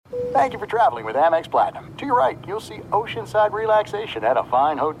Thank you for traveling with Amex Platinum. To your right, you'll see oceanside relaxation at a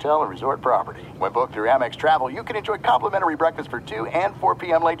fine hotel and resort property. When booked through Amex Travel, you can enjoy complimentary breakfast for 2 and 4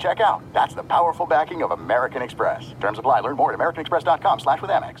 p.m. late checkout. That's the powerful backing of American Express. Terms apply. Learn more at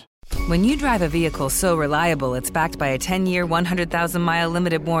americanexpress.com/withAmex. When you drive a vehicle so reliable it's backed by a 10-year, 100,000-mile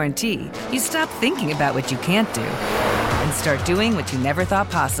limited warranty, you stop thinking about what you can't do and start doing what you never thought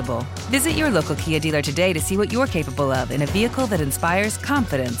possible. Visit your local Kia dealer today to see what you're capable of in a vehicle that inspires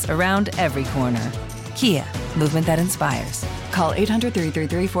confidence around every corner. Kia, movement that inspires. Call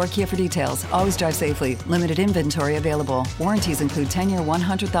 800-333-4KIA for details. Always drive safely. Limited inventory available. Warranties include 10-year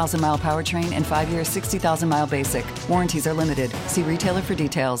 100,000-mile powertrain and 5-year 60,000-mile basic. Warranties are limited. See retailer for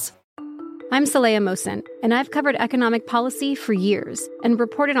details. I'm Saleha Mohsen, and I've covered economic policy for years and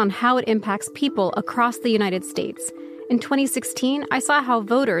reported on how it impacts people across the United States. In 2016, I saw how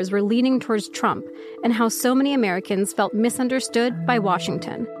voters were leaning towards Trump and how so many Americans felt misunderstood by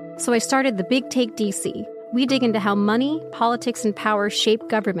Washington. So I started The Big Take DC. We dig into how money, politics, and power shape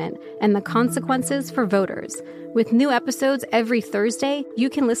government and the consequences for voters. With new episodes every Thursday, you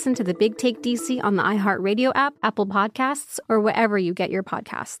can listen to The Big Take DC on the iHeartRadio app, Apple Podcasts, or wherever you get your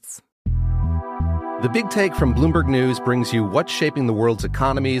podcasts. The Big Take from Bloomberg News brings you what's shaping the world's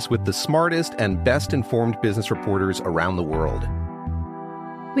economies with the smartest and best-informed business reporters around the world.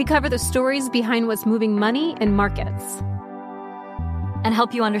 We cover the stories behind what's moving money and markets, and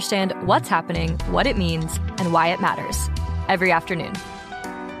help you understand what's happening, what it means, and why it matters every afternoon.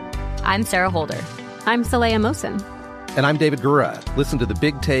 I'm Sarah Holder. I'm Saleha Mohsen. And I'm David Gura. Listen to The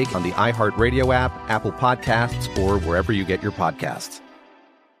Big Take on the iHeartRadio app, Apple Podcasts, or wherever you get your podcasts.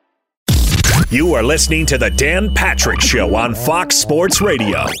 You are listening to The Dan Patrick Show on Fox Sports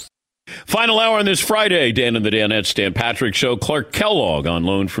Radio. Final hour on this Friday, Dan and the Danettes, Dan Patrick Show. Clark Kellogg on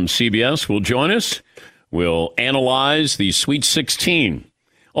loan from CBS will join us. We'll analyze the Sweet 16.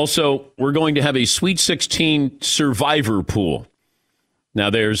 Also, we're going to have a Sweet 16 survivor pool. Now,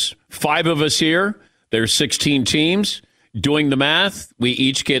 there's 5 of us here. There's 16 teams. Doing the math, we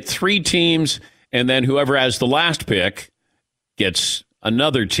each get 3 teams, and then whoever has the last pick gets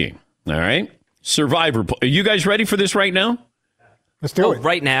another team. All right? Survivor pool. Are you guys ready for this right now? Let's do it.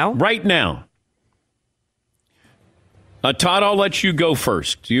 Right now? Right now. Todd, I'll let you go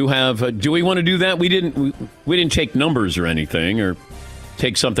first. Do you have? Do we want to do that? We didn't take numbers or anything, or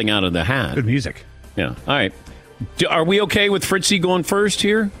take something out of the hat. Good music. Yeah. All right. Are we okay with Fritzy going first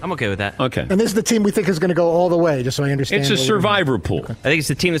here? I'm okay with that. Okay. And this is the team we think is going to go all the way, just so I understand. It's a survivor pool. Okay. I think it's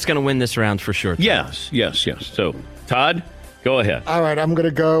the team that's going to win this round for sure. Yes. So, Todd, go ahead. All right, I'm going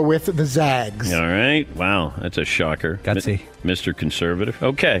to go with the Zags. All right. Wow, that's a shocker. Gutsy. Mr. Conservative.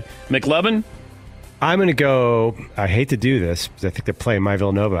 Okay. McLevin? I'm going to go, I hate to do this, because I think they're playing my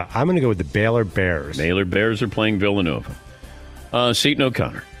Villanova. I'm going to go with the Baylor Bears. Baylor Bears are playing Villanova. Seton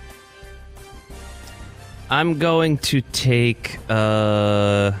O'Connor. I'm going to take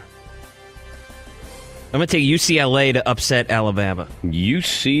UCLA to upset Alabama.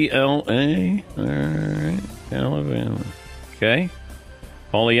 UCLA. All right. Alabama. Okay.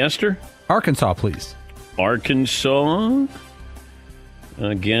 Polyester? Arkansas, please. Arkansas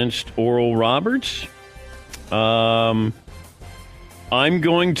against Oral Roberts. I'm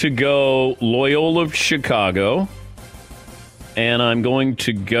going to go Loyola of Chicago. And I'm going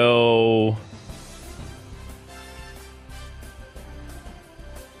to go...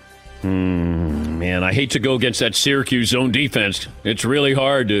 Man, I hate to go against that Syracuse zone defense. It's really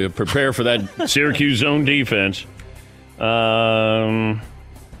hard to prepare for that Syracuse zone defense. I'm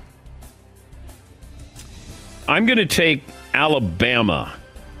going to take Alabama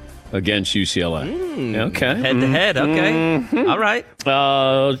against UCLA. Okay. Head to head. Okay. Mm-hmm. All right.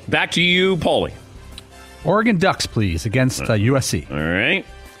 Back to you, Paulie. Oregon Ducks, please, against USC. All right.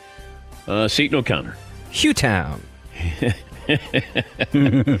 Seton O'Connor. Hewtown.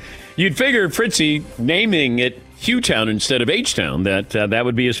 You'd figure Fritzy naming it Hewtown instead of H-Town, that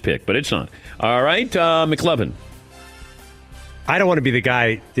would be his pick, but it's not. All right, McLevin. I don't want to be the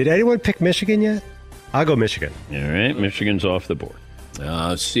guy. Did anyone pick Michigan yet? I'll go Michigan. All right, Michigan's off the board.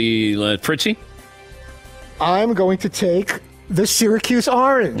 Fritzy? I'm going to take the Syracuse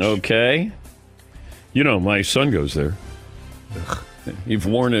Orange. Okay. You know, my son goes there. You've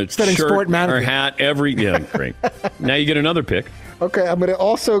worn a shirt or hat every... Yeah, great. Now you get another pick. Okay, I'm going to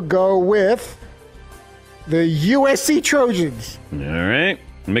also go with the USC Trojans. All right.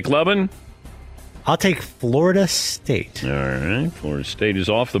 McLevin? I'll take Florida State. All right. Florida State is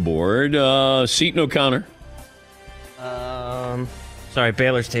off the board. Seton O'Connor? Sorry,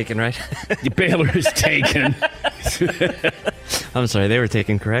 Baylor's taken, right? Baylor is taken. I'm sorry, they were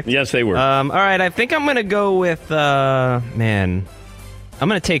taken, correct? Yes, they were. All right, I think I'm going to go with, I'm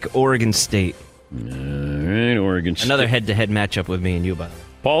going to take Oregon State. All right, Oregon State. Another head-to-head matchup with me and you, by the way.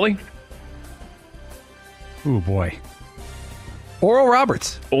 Paulie? Oh, boy. Oral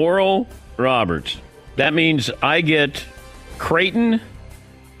Roberts. Oral Roberts. That means I get Creighton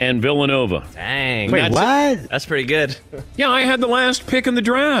and Villanova. Dang. Wait, what? That's pretty good. Yeah, I had the last pick in the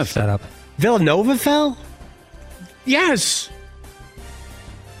draft. Set up. Villanova fell? Yes.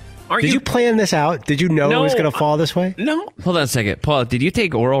 Did you plan this out? Did you know it was going to fall this way? No. Hold on a second. Paul, did you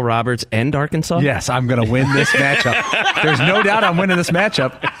take Oral Roberts and Arkansas? Yes, I'm going to win this matchup. There's no doubt I'm winning this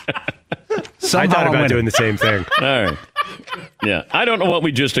matchup. I thought about doing the same thing. All right. Yeah, I don't know what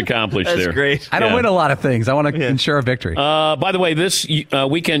we just accomplished That's there. great. I don't win a lot of things. I want to ensure a victory. By the way, this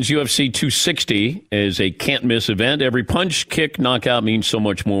weekend's UFC 260 is a can't-miss event. Every punch, kick, knockout means so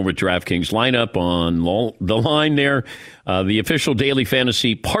much more with DraftKings lineup on the line there. The official daily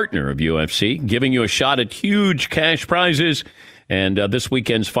fantasy partner of UFC, giving you a shot at huge cash prizes. And this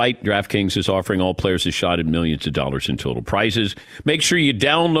weekend's fight, DraftKings is offering all players a shot at millions of dollars in total prizes. Make sure you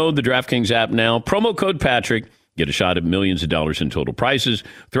download the DraftKings app now. Promo code Patrick. Get a shot at millions of dollars in total prizes.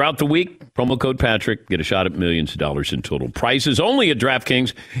 Throughout the week, promo code Patrick. Get a shot at millions of dollars in total prizes. Only at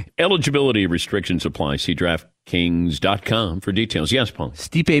DraftKings. Eligibility restrictions apply. See DraftKings.com for details. Yes, Paul.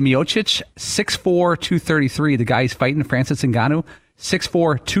 Stipe Miocic, 6'4", 233. The guy he's fighting, Francis Ngannou,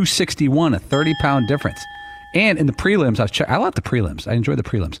 6'4", 261, a 30-pound difference. And in the prelims, I like the prelims. I enjoy the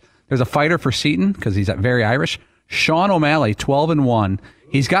prelims. There's a fighter for Seton because he's very Irish. Sean O'Malley, 12-1.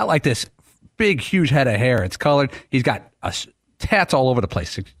 He's got like this big, huge head of hair. It's colored. He's got tats all over the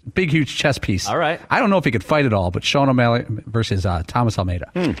place. Big, huge chest piece. All right. I don't know if he could fight at all, but Sean O'Malley versus Thomas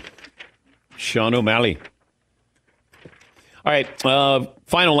Almeida. Sean O'Malley. All right,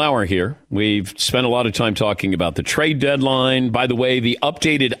 final hour here. We've spent a lot of time talking about the trade deadline. By the way, the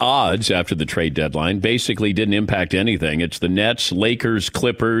updated odds after the trade deadline basically didn't impact anything. It's the Nets, Lakers,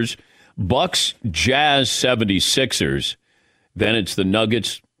 Clippers, Bucks, Jazz, 76ers. Then it's the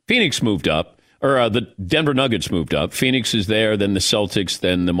Nuggets. Phoenix moved up, or the Denver Nuggets moved up. Phoenix is there, then the Celtics,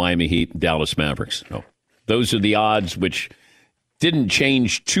 then the Miami Heat, Dallas Mavericks. So those are the odds, which didn't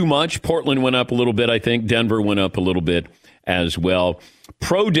change too much. Portland went up a little bit, I think. Denver went up a little bit as well.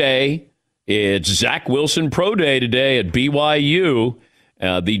 Pro Day, it's Zach Wilson Pro Day today at BYU.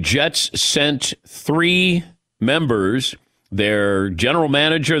 The Jets sent 3 members, their general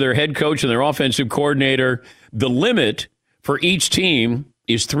manager, their head coach, and their offensive coordinator. The limit for each team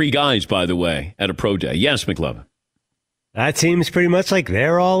is 3 guys, by the way, at a pro day. Yes, McLovin. That seems pretty much like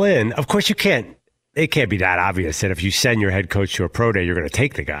they're all in. Of course, it can't be that obvious that if you send your head coach to a pro day, you're going to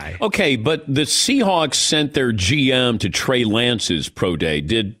take the guy. Okay, but the Seahawks sent their GM to Trey Lance's pro day.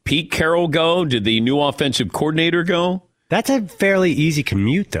 Did Pete Carroll go? Did the new offensive coordinator go? That's a fairly easy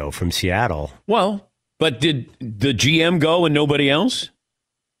commute, though, from Seattle. Well, but did the GM go and nobody else?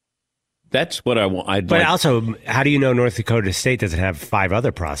 That's what I want. But also, how do you know North Dakota State doesn't have 5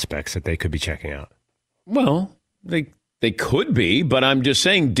 other prospects that they could be checking out? Well, they could be, but I'm just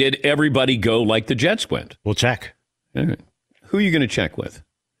saying, did everybody go like the Jets went? We'll check. All right. Who are you going to check with?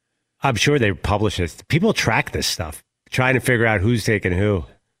 I'm sure they publish it. People track this stuff, trying to figure out who's taking who.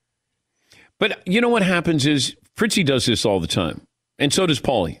 But you know what happens is, Fritzy does this all the time, and so does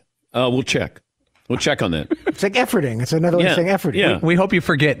Paulie. We'll check. We'll check on that. It's like efforting. It's another way of saying efforting. Yeah. We hope you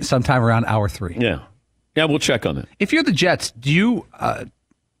forget sometime around hour 3. Yeah. Yeah, we'll check on that. If you're the Jets, do you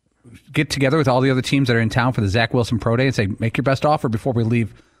get together with all the other teams that are in town for the Zach Wilson Pro Day and say, make your best offer before we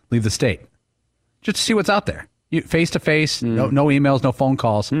leave the state? Just to see what's out there. Face-to-face, no emails, no phone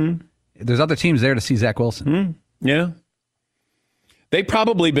calls. There's other teams there to see Zach Wilson. Yeah. They've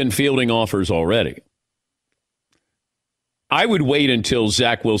probably been fielding offers already. I would wait until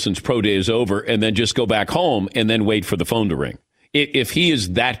Zach Wilson's pro day is over and then just go back home and then wait for the phone to ring. If he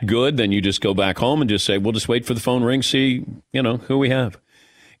is that good, then you just go back home and just say, we'll just wait for the phone to ring, see, who we have.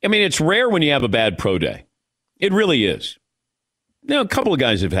 I mean, it's rare when you have a bad pro day. It really is. A couple of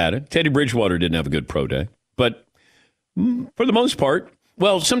guys have had it. Teddy Bridgewater didn't have a good pro day. But for the most part,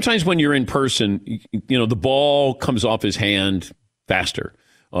 well, sometimes when you're in person, the ball comes off his hand faster.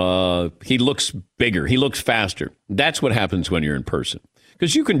 He looks bigger. He looks faster. That's what happens when you're in person.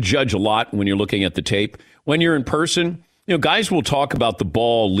 Because you can judge a lot when you're looking at the tape. When you're in person, guys will talk about the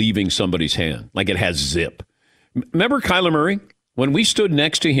ball leaving somebody's hand like it has zip. Remember Kyler Murray? When we stood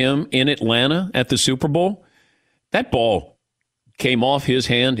next to him in Atlanta at the Super Bowl, that ball came off his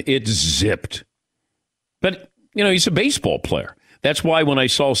hand. It zipped. But, he's a baseball player. That's why when I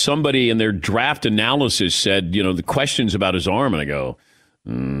saw somebody in their draft analysis said, the questions about his arm, and I go,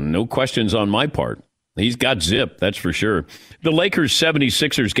 no questions on my part. He's got zip, that's for sure. The Lakers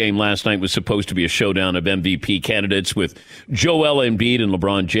 76ers game last night was supposed to be a showdown of MVP candidates with Joel Embiid and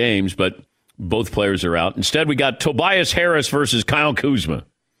LeBron James, but both players are out. Instead, we got Tobias Harris versus Kyle Kuzma.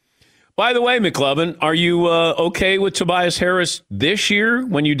 By the way, McLovin, are you okay with Tobias Harris this year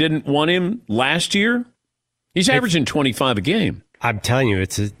when you didn't want him last year? He's averaging 25 a game. I'm telling you,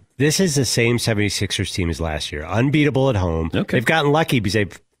 this is the same 76ers team as last year. Unbeatable at home. Okay. They've gotten lucky because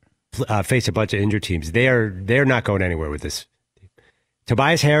they've faced a bunch of injured teams. They're not going anywhere with this.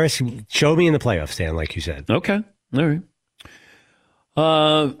 Tobias Harris, show me in the playoffs, Dan, like you said. Okay. All right.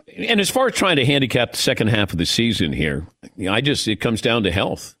 And as far as trying to handicap the second half of the season here, it comes down to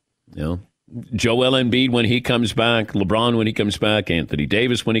health. Joel Embiid when he comes back, LeBron when he comes back, Anthony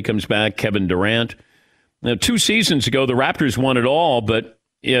Davis when he comes back, Kevin Durant. Now, 2 seasons ago, the Raptors won it all, but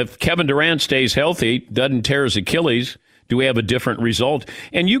if Kevin Durant stays healthy, doesn't tear his Achilles, do we have a different result?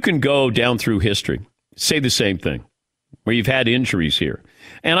 And you can go down through history, say the same thing, where you've had injuries here.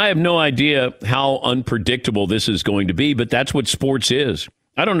 And I have no idea how unpredictable this is going to be, but that's what sports is.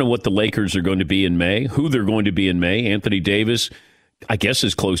 I don't know what the Lakers are going to be in May, who they're going to be in May. Anthony Davis, I guess,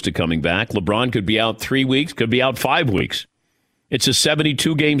 is close to coming back. LeBron could be out 3 weeks, could be out 5 weeks. It's a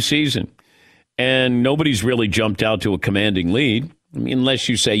 72-game season, and nobody's really jumped out to a commanding lead. I mean, unless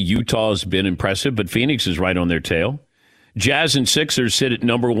you say Utah's been impressive, but Phoenix is right on their tail. Jazz and Sixers sit at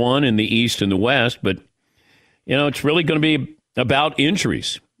number 1 in the East and the West, but, it's really going to be about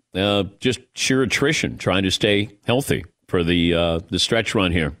injuries, just sheer attrition, trying to stay healthy for the stretch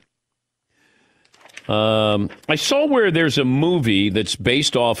run here. I saw where there's a movie that's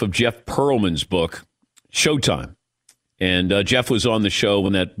based off of Jeff Pearlman's book, Showtime. And Jeff was on the show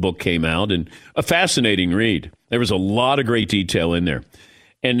when that book came out, and a fascinating read. There was a lot of great detail in there.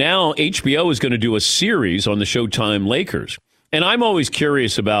 And now HBO is going to do a series on the Showtime Lakers. And I'm always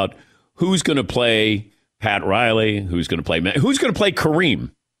curious about who's going to play Pat Riley, who's going to play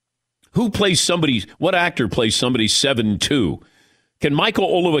Kareem. What actor plays somebody 7'2"? Can Michael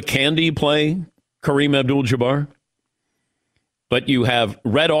Olowokandi play Kareem Abdul-Jabbar? But you have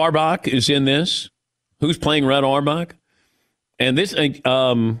Red Auerbach is in this. Who's playing Red Auerbach? And this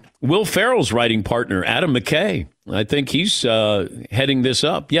Will Ferrell's writing partner, Adam McKay. I think he's heading this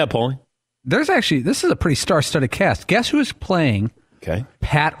up. Yeah, Paulie? This is a pretty star-studded cast. Guess who's playing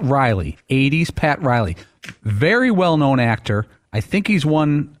Pat Riley, 80s Pat Riley. Very well-known actor. I think he's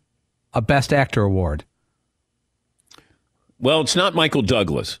won a Best Actor award. Well, it's not Michael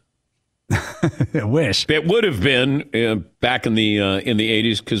Douglas. I wish. It would have been back in the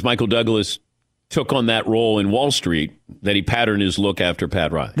 80s because Michael Douglas took on that role in Wall Street that he patterned his look after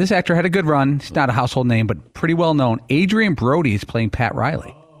Pat Riley. This actor had a good run. He's not a household name, but pretty well known. Adrian Brody is playing Pat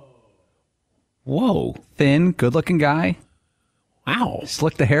Riley. Whoa. Thin, good-looking guy. Wow.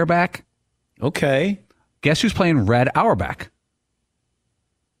 Slick the hair back. Okay. Guess who's playing Red Auerbach?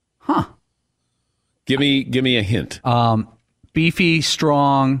 Huh. Give me a hint. Beefy,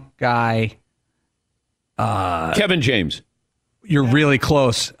 strong guy. Kevin James. You're really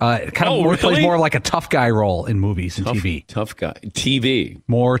close. Plays more like a tough guy role in movies and TV. Tough guy. TV.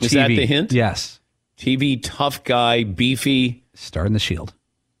 More TV. Is that the hint? Yes. TV, tough guy, beefy. Star in the Shield.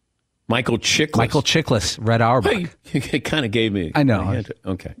 Michael Chiklis. Michael Chiklis, Red Auerbach. It kind of gave me. I know.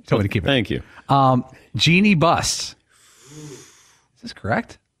 Okay. Told me to keep it. Thank you. Jeannie Buss. Is this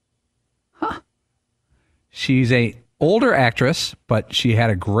correct? Huh. She's a older actress, but she had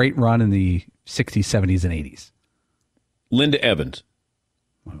a great run in the 60s, 70s, and 80s. Linda Evans.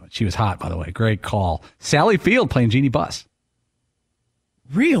 She was hot, by the way. Great call. Sally Field playing Jeannie Buss.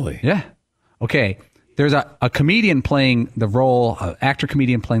 Really? Yeah. Okay. There's a comedian playing the role,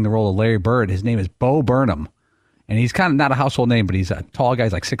 actor-comedian playing the role of Larry Bird. His name is Bo Burnham. And he's kind of not a household name, but he's a tall guy.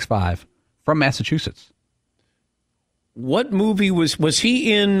 He's like 6'5", from Massachusetts. What movie was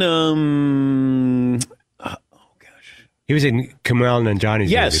he in? He was in Kumail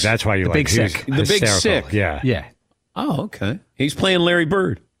Nanjiani's movie. That's why you like Big Sick. The Big Sick. Yeah. Oh, okay. He's playing Larry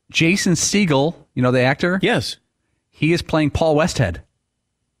Bird. Jason Segel, you know the actor? Yes. He is playing Paul Westhead.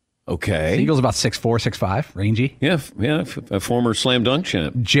 Okay. Segel's about 6'4", 6'5", rangy. Yeah, a former slam dunk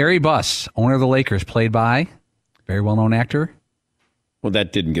champ. Jerry Buss, owner of the Lakers, played by very well-known actor. Well,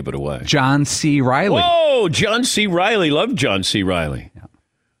 that didn't give it away. John C. Reilly. Whoa, John C. Reilly. Loved John C. Reilly. Yeah.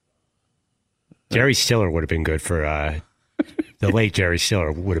 Jerry Stiller would have been good for the late Jerry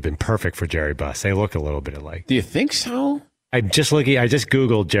Stiller would have been perfect for Jerry Buss. They look a little bit alike. Do you think so? I just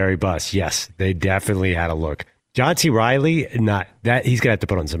Googled Jerry Buss. Yes, they definitely had a look. John C. Reilly, not that he's gonna have to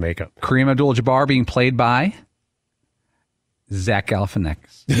put on some makeup. Kareem Abdul-Jabbar being played by Zach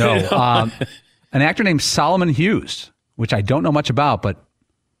Galifianakis. No, an actor named Solomon Hughes, which I don't know much about, but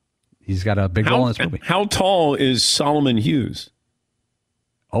He's got a big role in this movie. How tall is Solomon Hughes?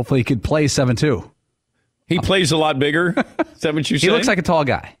 Hopefully he could play 7'2". He plays a lot bigger? Is that what you say? He looks like a tall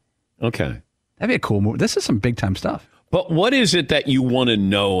guy. Okay. That'd be a cool movie. This is some big-time stuff. But what is it that you want to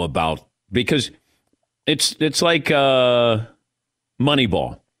know about? Because it's like Moneyball.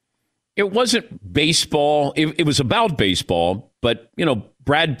 It wasn't baseball. It was about baseball, but,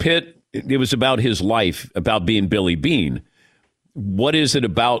 Brad Pitt, it was about his life, about being Billy Bean. What is it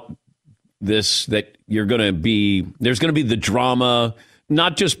about this that there's going to be the drama,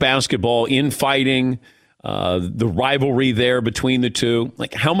 not just basketball, infighting, the rivalry there between the two?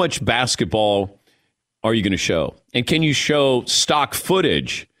 Like, how much basketball are you going to show? And can you show stock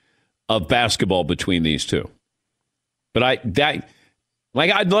footage of basketball between these two? But I'd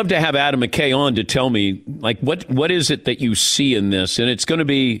love to have Adam McKay on to tell me, like, what is it that you see in this? And it's going to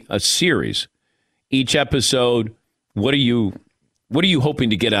be a series. Each episode, what are you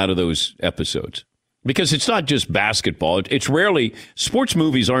hoping to get out of those episodes? Because it's not just basketball. It's rarely, sports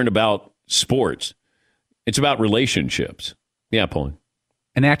movies aren't about sports. It's about relationships. Yeah, Pauline.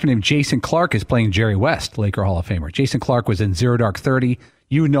 An actor named Jason Clarke is playing Jerry West, Laker Hall of Famer. Jason Clarke was in Zero Dark 30.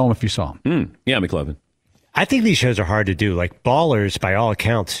 You would know him if you saw him. Yeah, McLevin. I think these shows are hard to do. Like Ballers, by all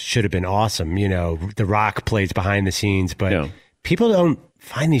accounts, should have been awesome. The Rock plays behind the scenes, but people don't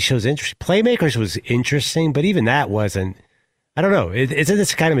find these shows interesting. Playmakers was interesting, but even that wasn't. I don't know. Isn't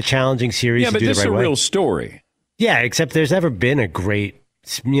this kind of a challenging series to do the right way? Yeah, but this is a real story. Yeah, except there's never been a great,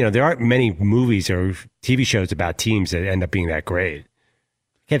 there aren't many movies or TV shows about teams that end up being that great.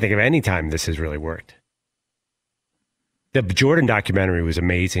 Can't think of any time this has really worked. The Jordan documentary was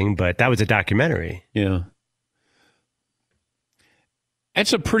amazing, but that was a documentary. Yeah.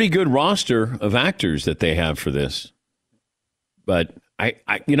 That's a pretty good roster of actors that they have for this. But I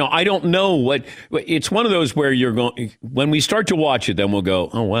don't know what it's one of those where you're going, when we start to watch it, then we'll go,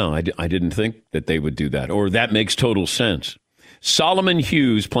 oh, wow, I didn't think that they would do that. Or that makes total sense. Solomon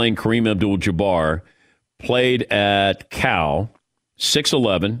Hughes playing Kareem Abdul-Jabbar, played at Cal,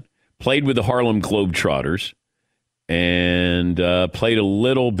 6'11", played with the Harlem Globetrotters, and played a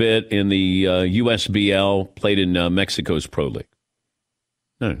little bit in the USBL, played in Mexico's Pro League.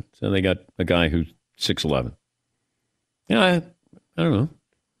 All right, so they got a guy who's 6'11". Yeah, I don't know.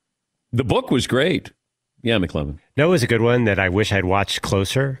 The book was great. Yeah, McLevin. No, it was a good one that I wish I'd watched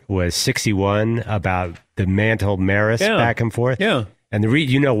closer. Was 61 about the Mantle Maris back and forth. Yeah. And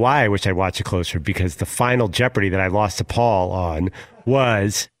why I wish I'd watched it closer, because the final Jeopardy that I lost to Paul on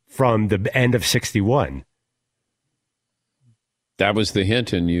was from the end of 61. That was the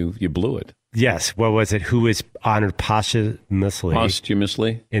hint, and you blew it. Yes. What was it? Who was honored posthumously?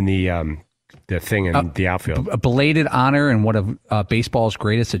 In the thing in the outfield. A belated honor, and one of baseball's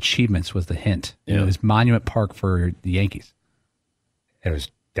greatest achievements was the hint. Yeah. It was Monument Park for the Yankees. It was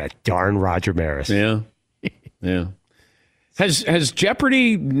that darn Roger Maris. Yeah. Yeah. Has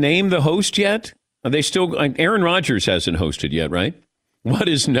Jeopardy named the host yet? Are they still? Aaron Rodgers hasn't hosted yet, right? What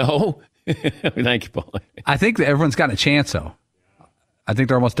is no? Thank you, Paul. I think that everyone's gotten a chance, though. I think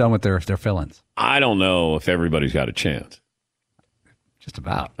they're almost done with their fill-ins. I don't know if everybody's got a chance. Just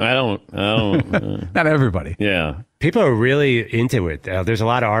about. I don't. Not everybody. Yeah. People are really into it. There's a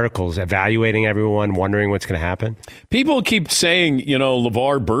lot of articles evaluating everyone, wondering what's going to happen. People keep saying,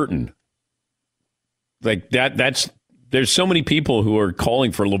 LeVar Burton. Like there's so many people who are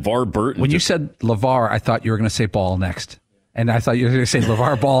calling for LeVar Burton. When you said LeVar, I thought you were going to say Ball next. And I thought you were going to say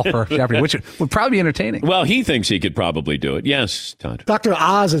LeVar Ball for Jeopardy, which would probably be entertaining. Well, he thinks he could probably do it. Yes, Todd. Dr.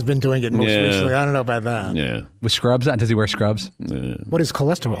 Oz has been doing it most recently. I don't know about that. Yeah. With scrubs on? Does he wear scrubs? Yeah. What is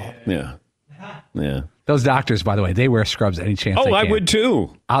cholesterol? Yeah. Yeah. Those doctors, by the way, they wear scrubs any chance they can. I would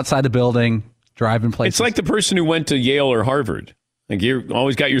too. Outside the building, driving places. It's like the person who went to Yale or Harvard. Like, you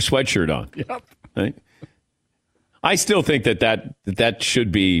always got your sweatshirt on. Yep. Right? I still think that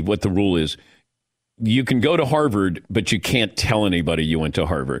should be what the rule is. You can go to Harvard, but you can't tell anybody you went to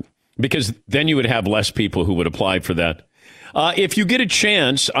Harvard, because then you would have less people who would apply for that. If you get a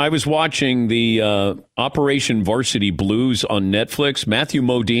chance, I was watching the Operation Varsity Blues on Netflix. Matthew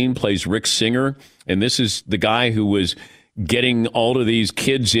Modine plays Rick Singer, and this is the guy who was getting all of these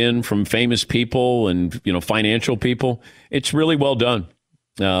kids in from famous people and financial people. It's really well done.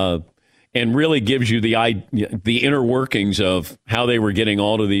 And really gives you the inner workings of how they were getting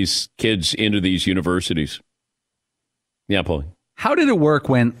all of these kids into these universities. Yeah, Paulie. How did it work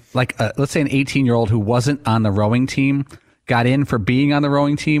when, let's say an 18-year-old who wasn't on the rowing team got in for being on the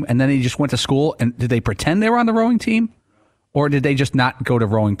rowing team, and then he just went to school, and did they pretend they were on the rowing team? Or did they just not go to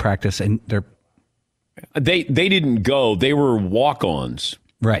rowing practice and they didn't go. They were walk-ons.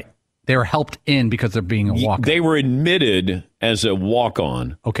 Right. They were helped in because they're being a walk-on. They were admitted as a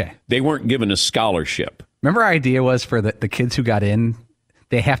walk-on. Okay. They weren't given a scholarship. Remember our idea was for the kids who got in,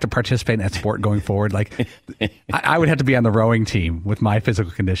 they have to participate in that sport going forward. Like, I would have to be on the rowing team with my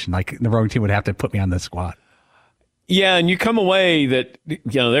physical condition. Like, the rowing team would have to put me on the squad. Yeah, and you come away that,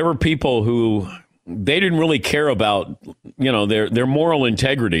 there were people who they didn't really care about, their moral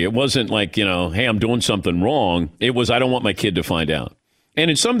integrity. It wasn't like, hey, I'm doing something wrong. It was, I don't want my kid to find out. And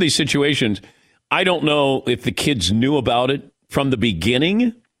in some of these situations, I don't know if the kids knew about it from the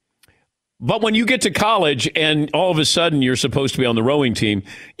beginning. But when you get to college and all of a sudden you're supposed to be on the rowing team,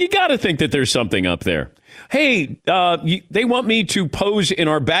 you got to think that there's something up there. Hey, they want me to pose in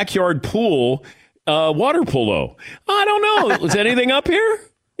our backyard pool, water polo. I don't know. Is anything up here?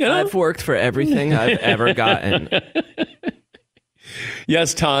 I've worked for everything I've ever gotten.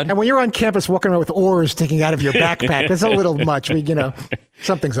 Yes, Todd. And when you're on campus walking around with oars sticking out of your backpack, that's a little much.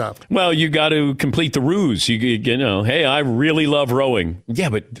 Something's up. Well, you got to complete the ruse. Hey, I really love rowing. Yeah,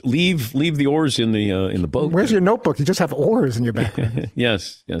 but leave the oars in the boat. Where's your notebook? You just have oars in your backpack.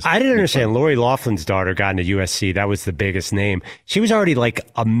 Yes. I didn't understand. Lori Loughlin's daughter got into USC. That was the biggest name. She was already like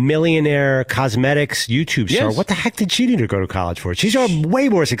a millionaire cosmetics YouTube star. Yes. What the heck did she need to go to college for? She's way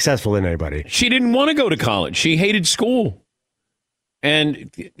more successful than anybody. She didn't want to go to college. She hated school. And,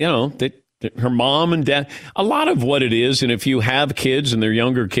 her mom and dad, a lot of what it is, and if you have kids and they're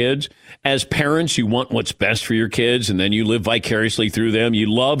younger kids, as parents, you want what's best for your kids, and then you live vicariously through them.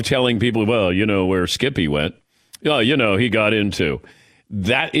 You love telling people, well, where Skippy went. Oh, he got into.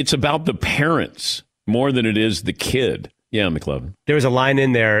 That it's about the parents more than it is the kid. Yeah, McLovin. There was a line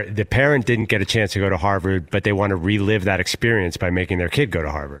in there, the parent didn't get a chance to go to Harvard, but they want to relive that experience by making their kid go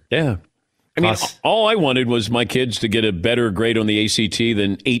to Harvard. Yeah. I mean, all I wanted was my kids to get a better grade on the ACT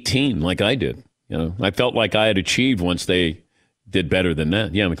than 18, like I did. I felt like I had achieved once they did better than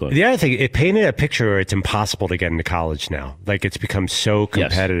that. Yeah, McLeod. The other thing, it painted a picture where it's impossible to get into college now. Like, it's become so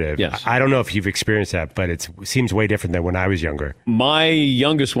competitive. Yes. I don't know if you've experienced that, but it seems way different than when I was younger. My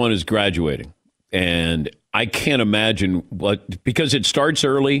youngest one is graduating, and I can't imagine because it starts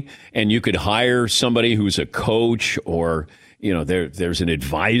early, and you could hire somebody who's a coach or there's an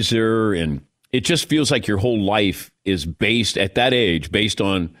advisor, and it just feels like your whole life is based at that age, based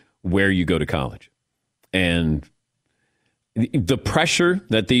on where you go to college. And the pressure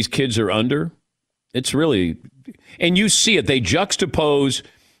that these kids are under, it's really, and you see it, they juxtapose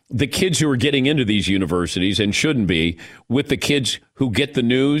the kids who are getting into these universities and shouldn't be with the kids who get the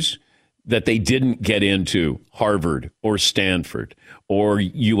news that they didn't get into Harvard or Stanford or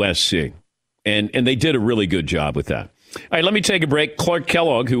USC. And they did a really good job with that. All right, let me take a break. Clark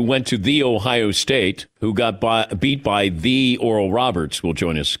Kellogg, who went to The Ohio State, who got beat by the Oral Roberts, will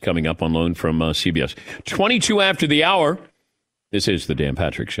join us coming up on loan from CBS. 22 after the hour. This is the Dan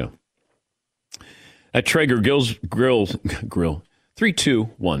Patrick Show. At Traeger Grill, 3, 2,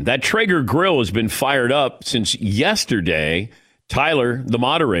 1. That Traeger Grill has been fired up since yesterday. Tyler, the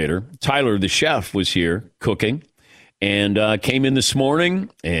moderator, Tyler, the chef, was here cooking and came in this morning,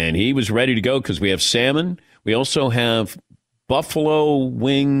 and he was ready to go because we have salmon. We also have buffalo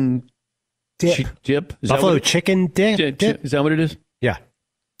wing dip. Buffalo chicken dip? Is that what it is? Yeah.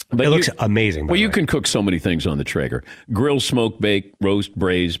 But it looks amazing. Well, you can cook so many things on the Traeger. Grill, smoke, bake, roast,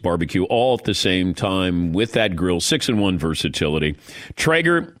 braise, barbecue, all at the same time with that grill. 6-in-1 versatility.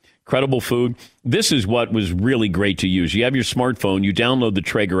 Traeger, incredible food. This is what was really great to use. You have your smartphone, you download the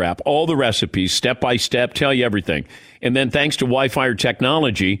Traeger app, all the recipes, step by step, tell you everything. And then thanks to Wi-Fi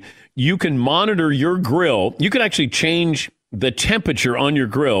technology, you can monitor your grill. You can actually change the temperature on your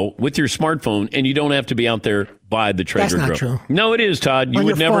grill with your smartphone, and you don't have to be out there by the Traeger grill. That's not true. No, it is, Todd. You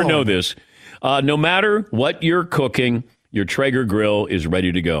would never know this. No matter what you're cooking, your Traeger grill is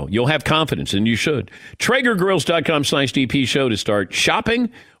ready to go. You'll have confidence, and you should. TraegerGrills.com/DP show to start shopping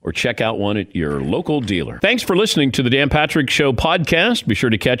or check out one at your local dealer. Thanks for listening to the Dan Patrick Show podcast. Be sure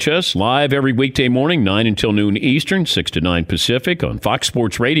to catch us live every weekday morning, 9 until noon Eastern, 6 to 9 Pacific on Fox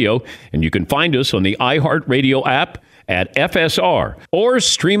Sports Radio. And you can find us on the iHeartRadio app at FSR or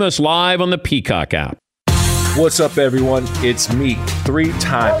stream us live on the Peacock app. What's up, everyone? It's me,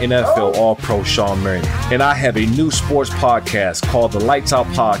 3-time NFL All-Pro Sean Merriman, and I have a new sports podcast called the Lights Out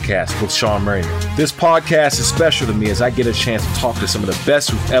Podcast with Sean Merriman. This podcast is special to me as I get a chance to talk to some of the best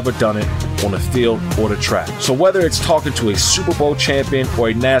who've ever done it on the field or the track. So whether it's talking to a Super Bowl champion or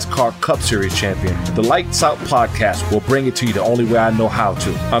a NASCAR Cup Series champion, the Lights Out Podcast will bring it to you the only way I know how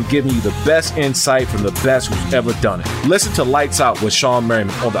to. I'm giving you the best insight from the best who's ever done it. Listen to Lights Out with Sean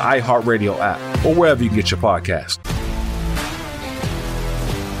Merriman on the iHeartRadio app or wherever you get your podcast.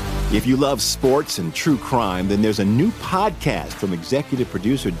 If you love sports and true crime, then there's a new podcast from executive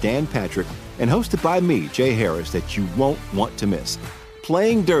producer Dan Patrick and hosted by me, Jay Harris, that you won't want to miss.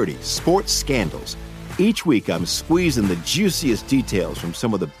 Playing Dirty: Sports Scandals. Each week, I'm squeezing the juiciest details from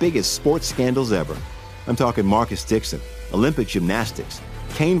some of the biggest sports scandals ever. I'm talking Marcus Dixon, Olympic gymnastics,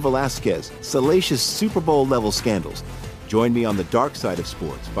 Cain Velasquez, salacious Super Bowl-level scandals. Join me on the dark side of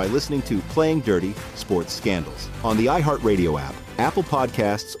sports by listening to Playing Dirty: Sports Scandals on the iHeartRadio app, Apple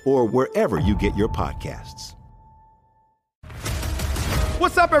Podcasts, or wherever you get your podcasts.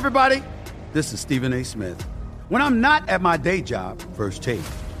 What's up, everybody? This is Stephen A. Smith. When I'm not at my day job, First Take,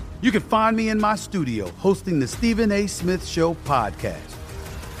 you can find me in my studio hosting the Stephen A. Smith Show podcast.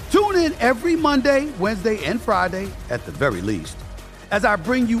 Tune in every Monday, Wednesday, and Friday, at the very least, as I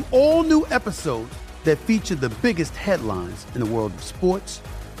bring you all new episodes that feature the biggest headlines in the world of sports,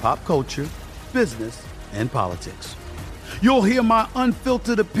 pop culture, business, and politics. You'll hear my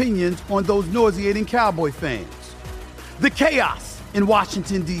unfiltered opinions on those nauseating Cowboy fans, the chaos in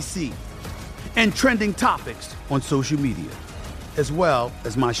Washington, D.C., and trending topics on social media, as well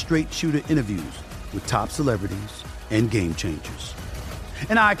as my straight shooter interviews with top celebrities and game changers.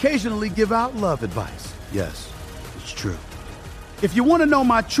 And I occasionally give out love advice. Yes, it's true. If you want to know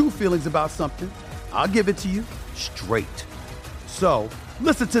my true feelings about something, I'll give it to you straight. So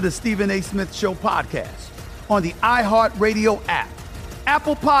listen to the Stephen A. Smith Show podcast on the iHeartRadio app,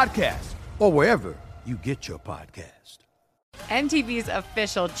 Apple Podcasts, or wherever you get your podcast. MTV's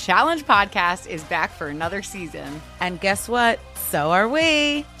official Challenge podcast is back for another season. And guess what? So are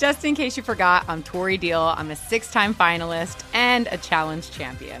we. Just in case you forgot, I'm Tori Deal. I'm a 6-time finalist and a Challenge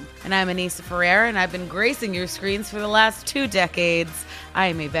champion. And I'm Anissa Ferreira, and I've been gracing your screens for the last 2 decades. I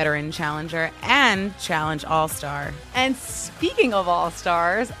am a veteran challenger and Challenge All-Star. And speaking of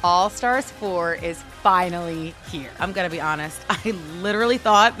All-Stars, All-Stars 4 is finally here. I'm going to be honest. I literally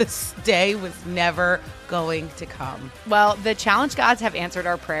thought this day was never going to come. Well, the Challenge gods have answered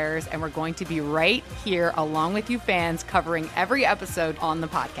our prayers, and we're going to be right here along with you fans covering every episode on the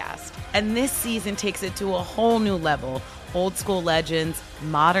podcast. And this season takes it to a whole new level. Old school legends,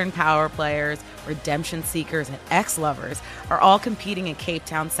 modern power players, redemption seekers, and ex-lovers are all competing in Cape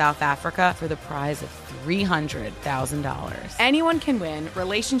Town, South Africa for the prize of $300,000. Anyone can win,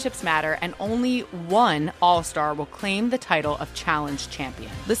 relationships matter, and only one All-Star will claim the title of Challenge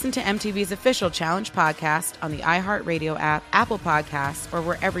champion. Listen to MTV's official Challenge podcast on the iHeartRadio app, Apple Podcasts, or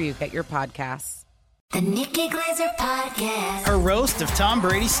wherever you get your podcasts. The Nikki Glazer Podcast. Her roast of Tom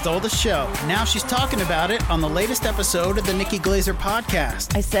Brady stole the show. Now she's talking about it on the latest episode of the Nikki Glazer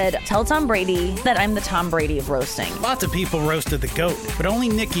Podcast. I said, tell Tom Brady that I'm the Tom Brady of roasting. Lots of people roasted the GOAT, but only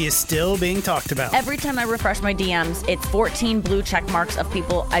Nikki is still being talked about. Every time I refresh my DMs, it's 14 blue check marks of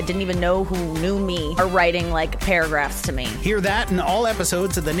people I didn't even know who knew me are writing like paragraphs to me. Hear that in all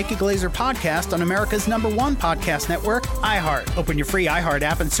episodes of the Nikki Glazer Podcast on America's #1 podcast network, iHeart. Open your free iHeart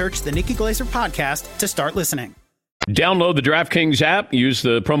app and search the Nikki Glazer Podcast to start listening. Download the DraftKings app. Use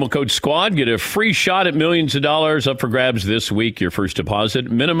the promo code SQUAD. Get a free shot at millions of dollars up for grabs this week. Your first deposit.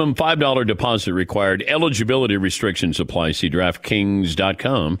 Minimum $5 deposit required. Eligibility restrictions apply. See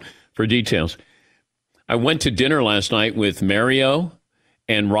DraftKings.com for details. I went to dinner last night with Mario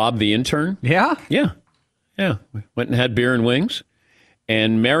and Rob the intern. Yeah? Yeah. We went and had beer and wings.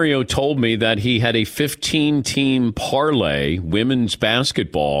 And Mario told me that he had a 15-team parlay, women's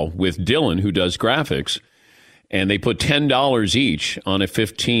basketball, with Dylan, who does graphics. And they put $10 each on a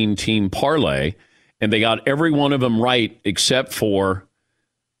 15-team parlay. And they got every one of them right except for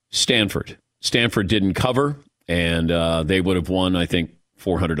Stanford. Stanford didn't cover, and they would have won, I think,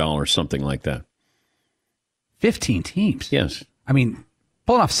 $400, something like that. 15 teams? Yes. I mean,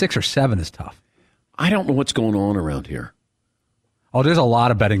 pulling off 6 or 7 is tough. I don't know what's going on around here. Oh, there's a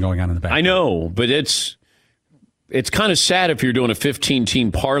lot of betting going on in the back. I know, but it's kind of sad if you're doing a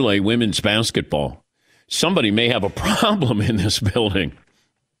 15-team parlay women's basketball. Somebody may have a problem in this building.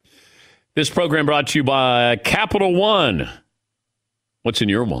 This program brought to you by Capital One. What's in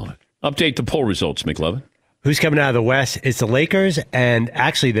your wallet? Update the poll results, McLovin. Who's coming out of the West? It's the Lakers, and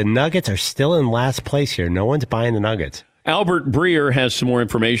actually the Nuggets are still in last place here. No one's buying the Nuggets. Albert Breer has some more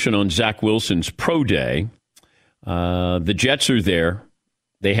information on Zach Wilson's pro day. The Jets are there.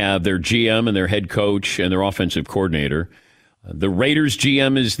 They have their GM and their head coach and their offensive coordinator. The Raiders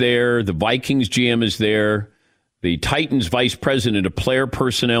GM is there. The Vikings GM is there. The Titans vice president of player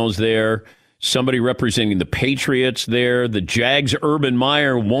personnel is there. Somebody representing the Patriots there. The Jags' Urban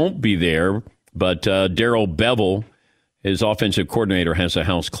Meyer won't be there, but Darrell Bevel, his offensive coordinator, has a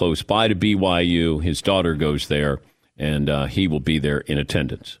house close by to BYU. His daughter goes there, and he will be there in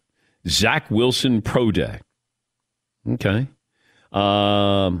attendance. Zach Wilson Pro Day. Okay.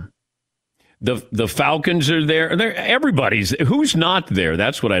 The Falcons are there. Everybody's. Who's not there?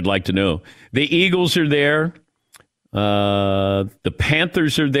 That's what I'd like to know. The Eagles are there. The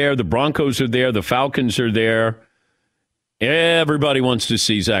Panthers are there. The Broncos are there. The Falcons are there. Everybody wants to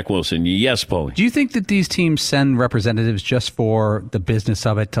see Zach Wilson. Yes, Paulie. Do you think that these teams send representatives just for the business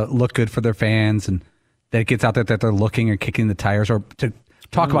of it, to look good for their fans, and that it gets out there that they're looking or kicking the tires, or to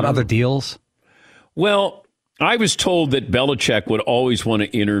talk about other deals? Well, I was told that Belichick would always want to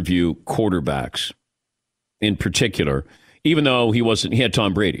interview quarterbacks in particular, even though he had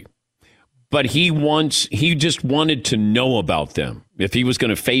Tom Brady. But he just wanted to know about them. If he was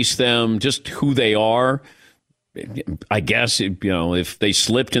going to face them, just who they are. I guess, if they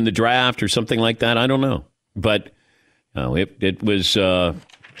slipped in the draft or something like that, I don't know. But it was.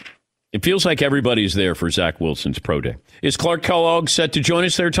 It feels like everybody's there for Zach Wilson's pro day. Is Clark Kellogg set to join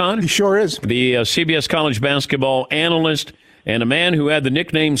us there, Todd? He sure is. The CBS college basketball analyst and a man who had the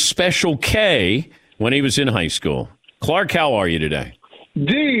nickname Special K when he was in high school. Clark, how are you today?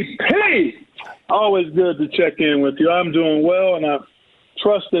 DP! Always good to check in with you. I'm doing well, and I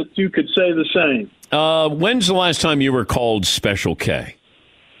trust that you could say the same. When's the last time you were called Special K?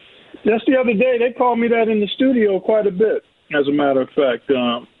 Just the other day. They called me that in the studio quite a bit, as a matter of fact.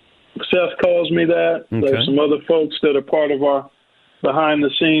 Seth calls me that. Okay. There's some other folks that are part of our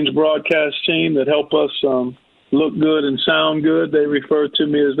behind-the-scenes broadcast team that help us look good and sound good. They refer to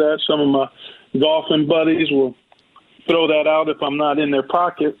me as that. Some of my golfing buddies will throw that out if I'm not in their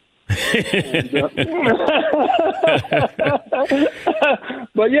pocket.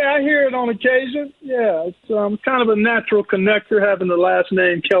 But yeah, I hear it on occasion. Yeah, it's kind of a natural connector, having the last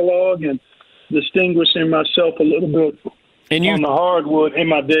name Kellogg and distinguishing myself a little bit on the hardwood in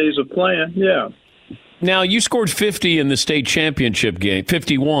my days of playing. Yeah. Now, you scored 50 in the state championship game,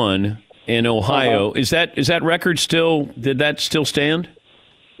 51 in Ohio. Is that record still? Did that still stand?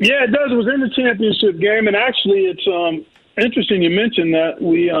 Yeah, it does. It was in the championship game, and actually, it's interesting you mentioned that.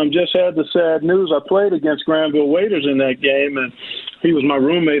 We just had the sad news. I played against Granville Waiters in that game, and he was my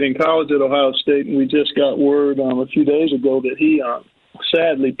roommate in college at Ohio State, and we just got word a few days ago that he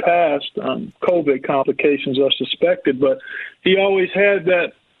sadly passed. COVID complications are suspected, but he always had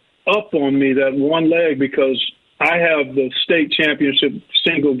that up on me, that one leg, because I have the state championship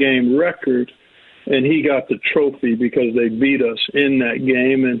single game record, and he got the trophy because they beat us in that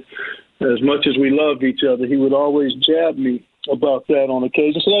game. And as much as we loved each other, he would always jab me about that on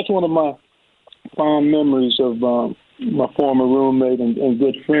occasion. So that's one of my fond memories of my former roommate and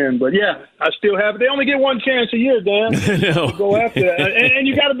good friend. But yeah, I still have it. They only get one chance a year, Dan, to go after that. And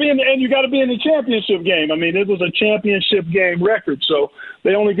you got to be in the championship game. I mean, it was a championship game record, so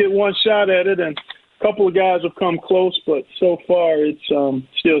they only get one shot at it. And a couple of guys have come close, but so far it's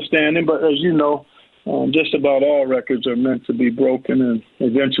still standing. But as you know, just about all records are meant to be broken, and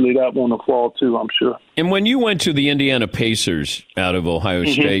eventually that one will fall too, I'm sure. And when you went to the Indiana Pacers out of Ohio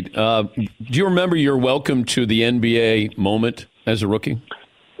State, do you remember your welcome to the NBA moment as a rookie?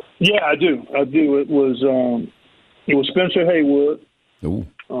 Yeah, I do. It was Spencer Haywood. Ooh.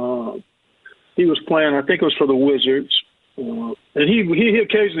 He was playing, I think it was for the Wizards. And he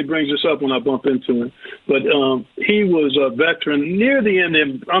occasionally brings this up when I bump into him. But he was a veteran near the end,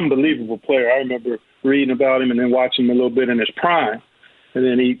 an unbelievable player. I remember reading about him and then watching him a little bit in his prime. And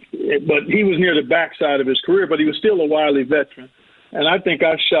then but he was near the backside of his career, but he was still a wily veteran. And I think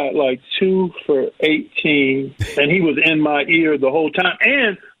I shot like 2 for 18, and he was in my ear the whole time.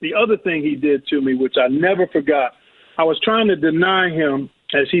 And the other thing he did to me, which I never forgot, I was trying to deny him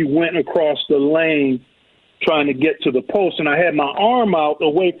as he went across the lane trying to get to the post, and I had my arm out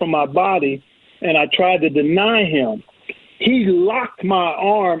away from my body, and I tried to deny him. He locked my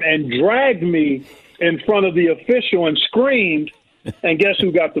arm and dragged me in front of the official and screamed, and guess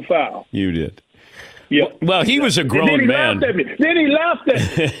who got the foul? You did. Yeah. Well, he was a grown man. Then he laughed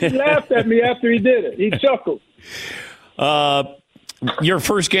at me. He laughed at me after he did it. He chuckled. Your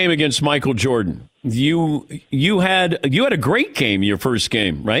first game against Michael Jordan, you had a great game your first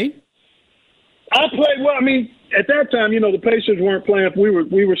game, right? I played well. I mean, at that time, the Pacers weren't playing.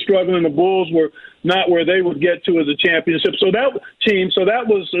 We were struggling. The Bulls were not where they would get to as a championship. So that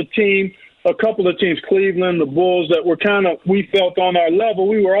was a team, a couple of teams, Cleveland, the Bulls, that were we felt on our level.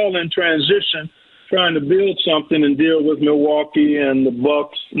 We were all in transition, trying to build something and deal with Milwaukee and the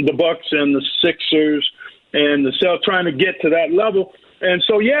Bucks and the Sixers and the Celtics, trying to get to that level. And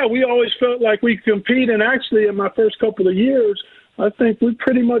so, yeah, we always felt like we could compete. And actually, in my first couple of years, I think we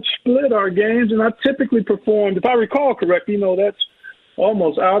pretty much split our games, and I typically performed, if I recall correctly, that's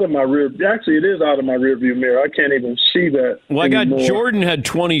almost out of my rear. Actually, it is out of my rearview mirror. I can't even see that. Well, anymore. I got Jordan had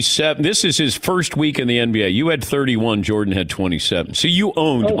 27. This is his first week in the NBA. You had 31. Jordan had 27. So you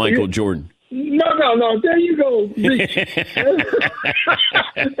owned Michael Jordan. No. There you go, Reach.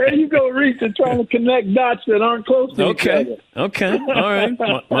 There you go, Reach, and trying to connect dots that aren't close to each other. Okay. All right.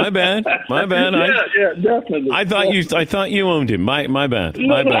 My bad. Yeah, definitely. I thought you owned him. My bad.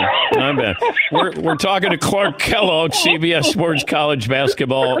 We're talking to Clark Kellogg, CBS Sports College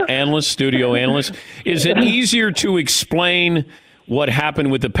basketball analyst, studio analyst. Is it easier to explain what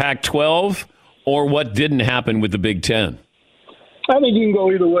happened with the Pac-12 or what didn't happen with the Big Ten? I think you can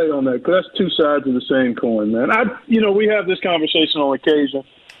go either way on that, because that's two sides of the same coin, man. We have this conversation on occasion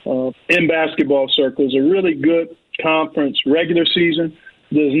in basketball circles. A really good conference regular season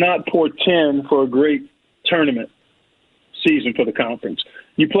does not portend for a great tournament season for the conference.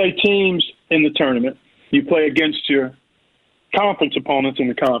 You play teams in the tournament. You play against your conference opponents in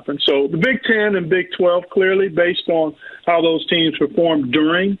the conference. So the Big Ten and Big 12, clearly, based on how those teams performed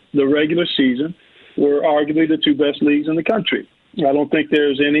during the regular season, were arguably the two best leagues in the country. I don't think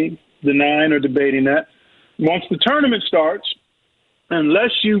there's any denying or debating that. Once the tournament starts,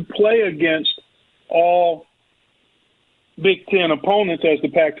 unless you play against all Big Ten opponents as the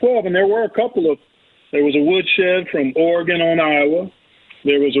Pac-12, and there was a woodshed from Oregon on Iowa.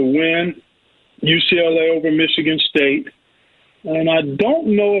 There was a win, UCLA over Michigan State. And I don't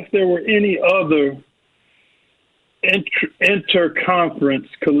know if there were any other inter-conference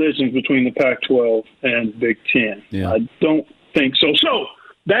collisions between the Pac-12 and Big Ten. Yeah. I don't think so. So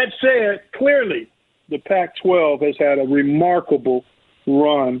that said, clearly the Pac-12 has had a remarkable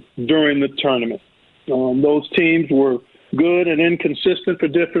run during the tournament. Those teams were good and inconsistent for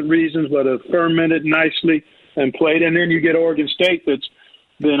different reasons, but have fermented nicely and played. And then you get Oregon State that's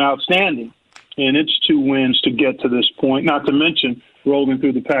been outstanding in its 2 wins to get to this point, not to mention rolling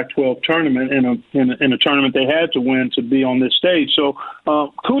through the Pac-12 tournament in a tournament they had to win to be on this stage. So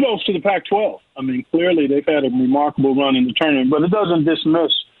kudos to the Pac-12. I mean, clearly they've had a remarkable run in the tournament, but it doesn't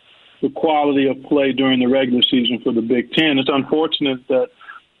dismiss the quality of play during the regular season for the Big Ten. It's unfortunate that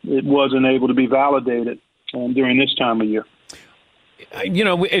it wasn't able to be validated during this time of year.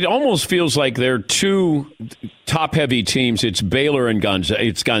 It almost feels like they're two top-heavy teams. It's Baylor and Gonzaga.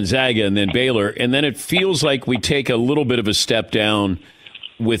 It's Gonzaga and then Baylor. And then it feels like we take a little bit of a step down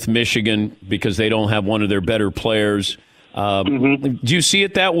with Michigan because they don't have one of their better players. Do you see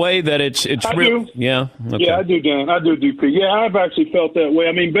it that way, that it's real? Yeah? Okay. Yeah, I do, Dan. I do, DP. Yeah, I've actually felt that way.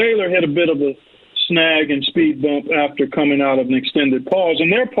 I mean, Baylor had a bit of a snag and speed bump after coming out of an extended pause.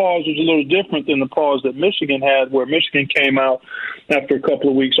 And their pause was a little different than the pause that Michigan had, where Michigan came out after a couple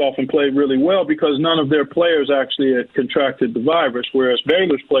of weeks off and played really well because none of their players actually had contracted the virus, whereas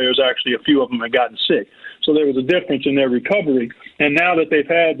Baylor's players, actually, a few of them had gotten sick. So there was a difference in their recovery. And now that they've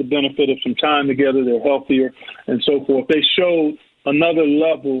had the benefit of some time together, they're healthier and so forth. They showed another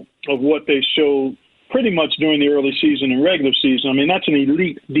level of what they showed pretty much during the early season and regular season. I mean, that's an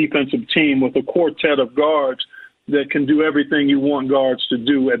elite defensive team with a quartet of guards that can do everything you want guards to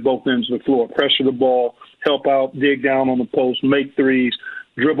do at both ends of the floor. Pressure the ball, help out, dig down on the post, make threes,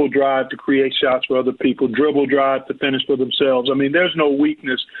 dribble drive to create shots for other people, dribble drive to finish for themselves. I mean, there's no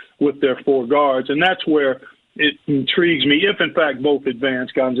weakness with their 4 guards, and that's where it intrigues me. If, in fact, both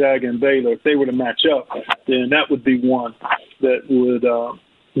advance, Gonzaga and Baylor, if they were to match up, then that would be one that would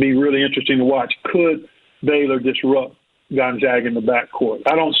be really interesting to watch. Could Baylor disrupt Gonzaga in the backcourt?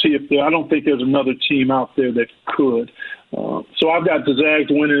 I don't think there's another team out there that could. So I've got the Zags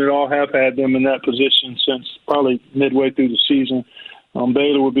winning it all. Have had them in that position since probably midway through the season.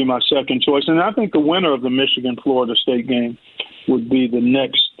 Baylor would be my second choice, and I think the winner of the Michigan-Florida State game would be the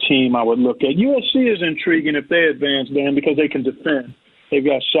next team I would look at. USC is intriguing if they advance, Dan, because they can defend. They've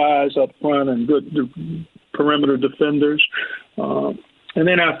got size up front and good perimeter defenders. And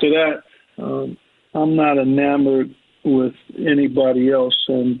then after that, I'm not enamored with anybody else.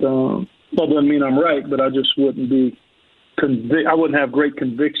 And that doesn't mean I'm right, but I just wouldn't be I wouldn't have great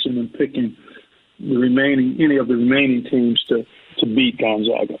conviction in picking any of the remaining teams to beat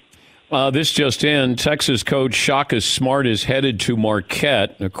Gonzaga. This just in, Texas coach Shaka Smart is headed to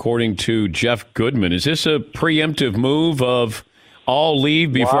Marquette, according to Jeff Goodman. Is this a preemptive move of I'll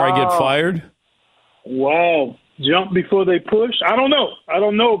leave before I get fired? Wow. Jump before they push? I don't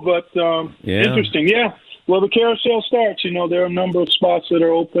know, but interesting. Yeah. Well, the carousel starts. There are a number of spots that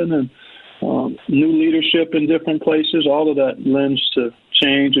are open and new leadership in different places. All of that lends to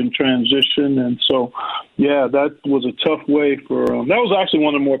change and transition. And so, yeah, that was a tough way for that was actually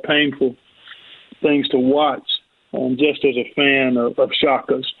one of the more painful things to watch, just as a fan of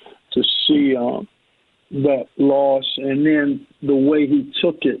Shaka's, to see that loss. And then the way he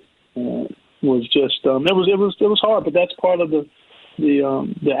took it was just it was hard, but that's part of the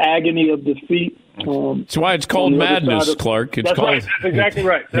the agony of defeat. That's why it's called madness, Clark. That's right. That's exactly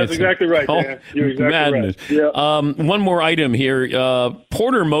right. That's exactly right, Dan. You're exactly madness. right. Yeah. One more item here.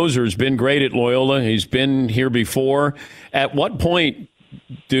 Porter Moser's been great at Loyola. He's been here before. At what point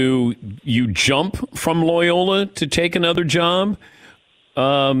do you jump from Loyola to take another job?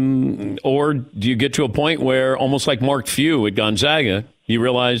 Or do you get to a point where, almost like Mark Few at Gonzaga, you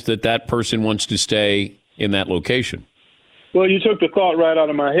realize that person wants to stay in that location? Well, you took the thought right out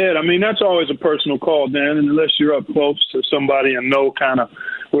of my head. I mean, that's always a personal call, Dan, and unless you're up close to somebody and know kind of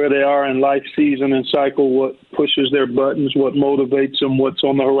where they are in life season and cycle, what pushes their buttons, what motivates them, what's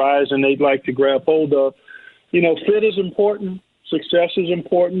on the horizon they'd like to grab hold of. Fit is important, success is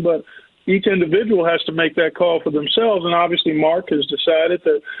important, but each individual has to make that call for themselves. And obviously Mark has decided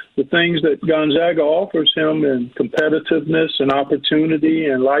that the things that Gonzaga offers him in competitiveness and opportunity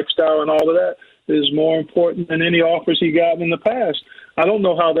and lifestyle and all of that is more important than any offers he got in the past. I don't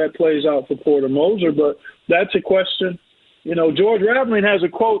know how that plays out for Porter Moser, but that's a question. George Raveling has a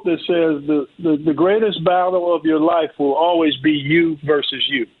quote that says the greatest battle of your life will always be you versus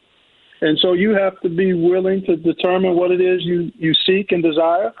you. And so you have to be willing to determine what it is you seek and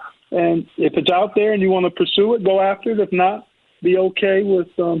desire. And if it's out there and you want to pursue it, go after it. If not, be okay with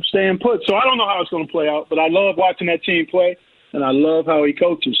staying put. So I don't know how it's going to play out, but I love watching that team play, and I love how he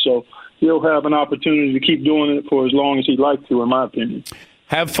coaches. So he'll have an opportunity to keep doing it for as long as he'd like to, in my opinion.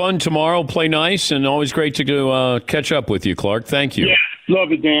 Have fun tomorrow. Play nice, and always great to catch up with you, Clark. Thank you. Yeah, love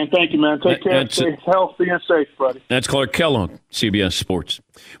it, Dan. Thank you, man. Take care. Stay healthy and safe, buddy. That's Clark Kellogg, CBS Sports.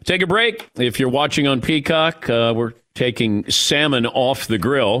 Take a break. If you're watching on Peacock, we're taking salmon off the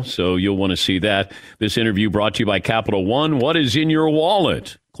grill, so you'll want to see that. This interview brought to you by Capital One. What is in your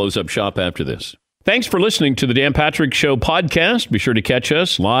wallet? Close up shop after this. Thanks for listening to the Dan Patrick Show podcast. Be sure to catch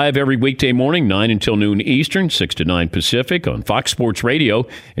us live every weekday morning, 9 until noon Eastern, 6 to 9 Pacific on Fox Sports Radio.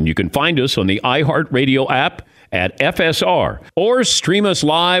 And you can find us on the iHeartRadio app at FSR or stream us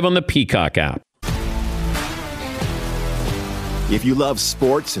live on the Peacock app. If you love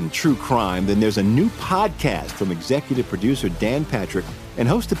sports and true crime, then there's a new podcast from executive producer Dan Patrick and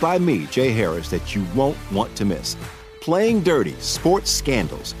hosted by me, Jay Harris, that you won't want to miss. Playing Dirty: Sports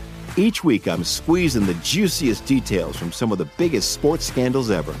Scandals. Each week, I'm squeezing the juiciest details from some of the biggest sports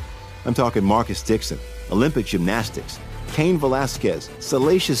scandals ever. I'm talking Marcus Dixon, Olympic gymnastics, Cain Velasquez,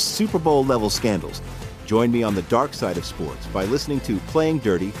 salacious Super Bowl-level scandals. Join me on the dark side of sports by listening to Playing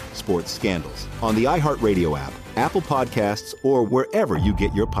Dirty: Sports Scandals on the iHeartRadio app, Apple Podcasts, or wherever you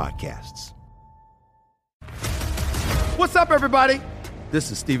get your podcasts. What's up, everybody?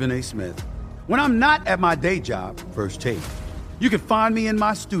 This is Stephen A. Smith. When I'm not at my day job, First Take, you can find me in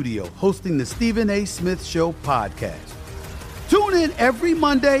my studio hosting the Stephen A. Smith Show podcast. Tune in every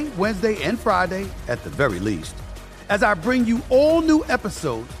Monday, Wednesday, and Friday, at the very least, as I bring you all new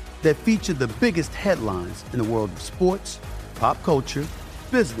episodes that feature the biggest headlines in the world of sports, pop culture,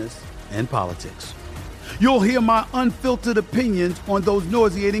 business, and politics. You'll hear my unfiltered opinions on those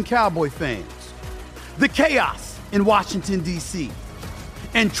nauseating Cowboy fans, the chaos in Washington, D.C.,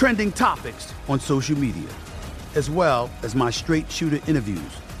 and trending topics on social media, as well as my straight shooter interviews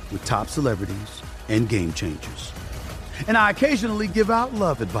with top celebrities and game changers. And I occasionally give out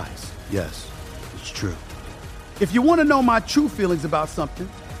love advice. Yes, it's true. If you want to know my true feelings about something,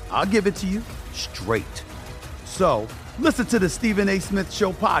 I'll give it to you straight. So listen to the Stephen A. Smith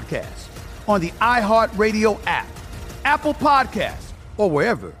Show podcast on the iHeartRadio app, Apple Podcasts, or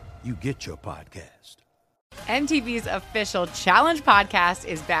wherever you get your podcast. MTV's official Challenge podcast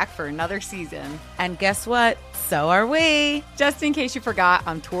is back for another season. And guess what? So are we. Just in case you forgot,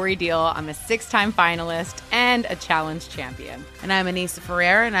 I'm Tori Deal. I'm a 6-time finalist and a Challenge champion. And I'm Anissa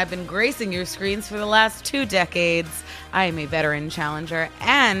Ferreira, and I've been gracing your screens for the last 2 decades. I am a veteran challenger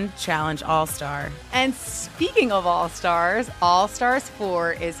and Challenge All-Star. And speaking of All-Stars, All-Stars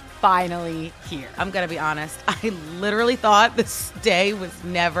 4 is finally here. I'm going to be honest. I literally thought this day was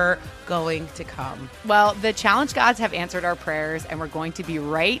never going to come. Well, the Challenge gods have answered our prayers, and we're going to be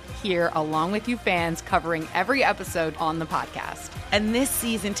right here along with you fans covering every episode on the podcast. And this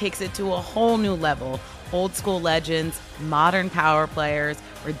season takes it to a whole new level. Old school legends, modern power players,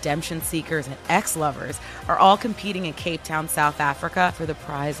 redemption seekers, and ex-lovers are all competing in Cape Town, South Africa for the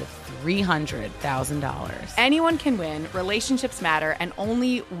prize of $300,000. Anyone can win, relationships matter, and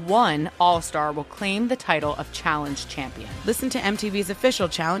only one All-Star will claim the title of Challenge Champion. Listen to MTV's official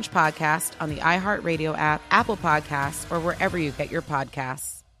Challenge podcast on the iHeartRadio app, Apple Podcasts, or wherever you get your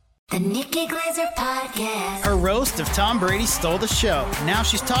podcasts. The Nikki Glaser Podcast. Her roast of Tom Brady stole the show. Now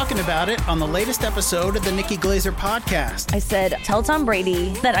she's talking about it on the latest episode of the Nikki Glaser Podcast. I said, tell Tom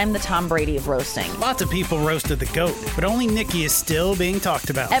Brady that I'm the Tom Brady of roasting. Lots of people roasted the GOAT, but only Nikki is still being talked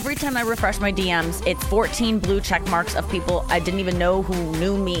about. Every time I refresh my DMs, it's 14 blue check marks of people I didn't even know who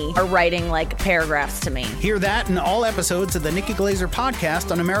knew me are writing like paragraphs to me. Hear that in all episodes of the Nikki Glaser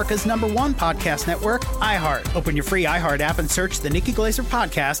Podcast on America's #1 podcast network, iHeart. Open your free iHeart app and search the Nikki Glaser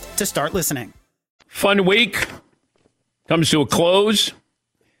Podcast to start listening. Fun week comes to a close.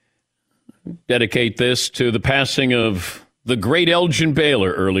 Dedicate this to the passing of the great Elgin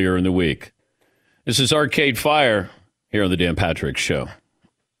Baylor earlier in the week. This is Arcade Fire here on the Dan Patrick Show.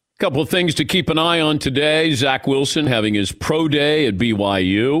 A couple of things to keep an eye on today. Zach Wilson having his pro day at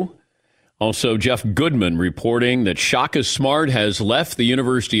BYU. Also, Jeff Goodman reporting that Shaka Smart has left the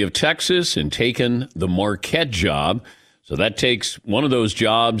University of Texas and taken the Marquette job. So that takes one of those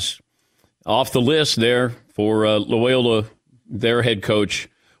jobs off the list there for Loyola, their head coach,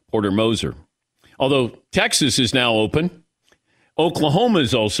 Porter Moser. Although Texas is now open. Oklahoma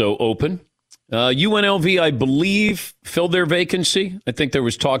is also open. UNLV, I believe, filled their vacancy. I think there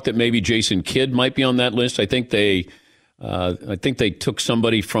was talk that maybe Jason Kidd might be on that list. I think they took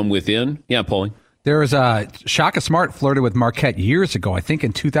somebody from within. Yeah, Paulie. There was Shaka Smart flirted with Marquette years ago, I think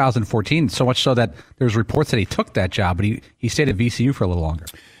in 2014, so much so that there's reports that he took that job, but he stayed at VCU for a little longer.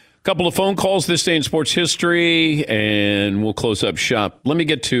 Couple of phone calls this day in sports history, and we'll close up shop. Let me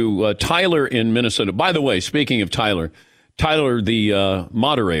get to Tyler in Minnesota. By the way, speaking of Tyler, the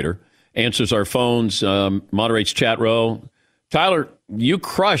moderator, answers our phones, moderates chat row. Tyler, you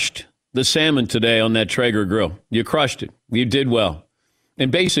crushed the salmon today on that Traeger grill. You crushed it. You did well.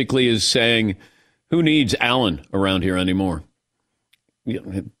 And basically is saying, who needs Alan around here anymore?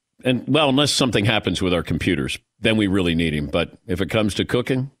 And, well, unless something happens with our computers, then we really need him. But if it comes to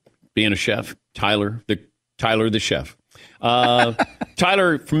cooking, being a chef, Tyler the chef.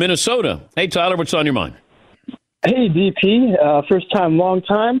 Tyler from Minnesota. Hey, Tyler, what's on your mind? Hey, DP. First time, long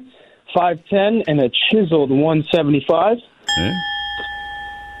time. 5'10" and a chiseled 175. Okay.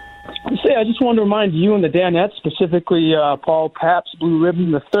 Say, I just wanted to remind you and the Danettes, specifically Paul Pabst, Blue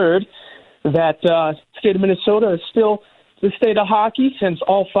Ribbon III, that state of Minnesota is still the state of hockey since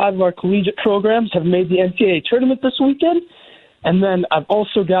all 5 of our collegiate programs have made the NCAA tournament this weekend. And then I've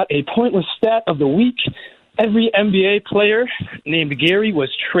also got a pointless stat of the week. Every NBA player named Gary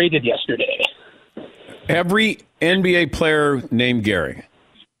was traded yesterday. Every NBA player named Gary.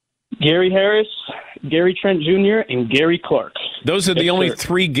 Gary Harris, Gary Trent Jr., and Gary Clark. Those are the only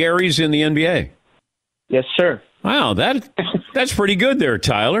 3 Garys in the NBA? Yes, sir. Wow, that's pretty good there,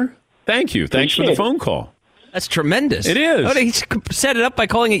 Tyler. Thank you. Thanks for the phone call. That's tremendous. It is. Oh, he set it up by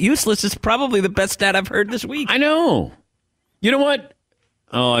calling it useless. It's probably the best stat I've heard this week. I know. You know what?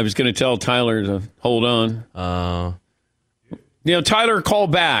 Oh, I was going to tell Tyler to hold on. Tyler, call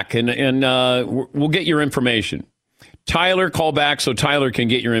back, and we'll get your information. Tyler, call back so Tyler can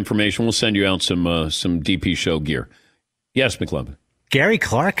get your information. We'll send you out some DP show gear. Yes, McLovin. Gary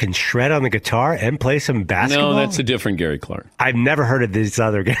Clark can shred on the guitar and play some basketball? No, that's a different Gary Clark. I've never heard of this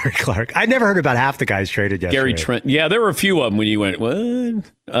other Gary Clark. I never heard about half the guys traded yesterday. Gary Trent. Yeah, there were a few of them when you went,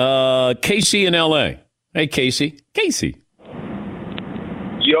 what? Casey in L.A. Hey, Casey. Casey.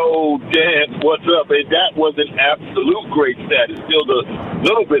 Yo, Dan, what's up? And that was an absolute great stat. It's still a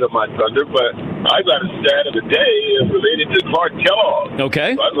little bit of my thunder, but I got a stat of the day related to Clark Kellogg.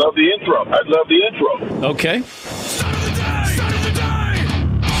 Okay. I love the intro. Okay.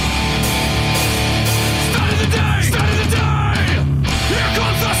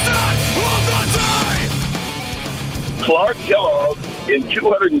 Clark Kellogg, in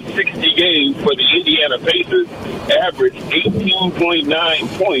 260 games for the Indiana Pacers, averaged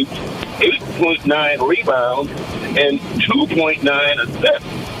 18.9 points, 8.9 rebounds, and 2.9 assists.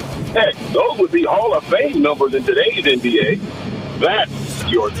 Heck, those would be Hall of Fame numbers in today's NBA. That's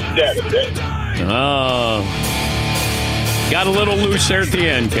your stat of the day. Got a little loose there at the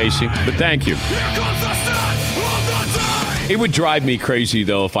end, Casey, but thank you. It would drive me crazy,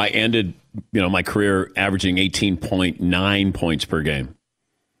 though, if I ended my career averaging 18.9 points per game.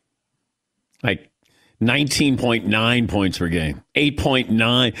 Like 19.9 points per game,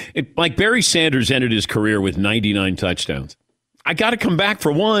 8.9. Like Barry Sanders ended his career with 99 touchdowns. I got to come back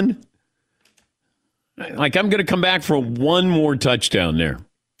for one. Like I'm going to come back for one more touchdown there.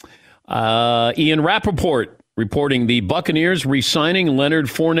 Ian Rappaport reporting the Buccaneers re-signing Leonard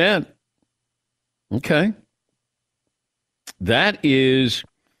Fournette. Okay. That is...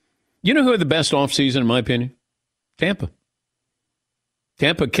 You know who had the best offseason, in my opinion? Tampa.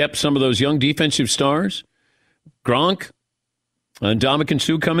 Tampa kept some of those young defensive stars. Gronk, Ndamukong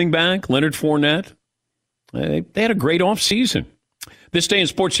Suh coming back, Leonard Fournette. They had a great offseason. This day in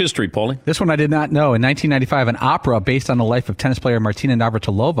sports history, Paulie. This one I did not know. In 1995, an opera based on the life of tennis player Martina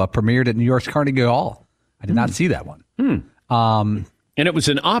Navratilova premiered at New York's Carnegie Hall. I did not see that one. And it was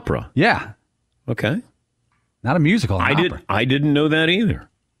an opera? Yeah. Okay. Not a musical, opera. I didn't know that either.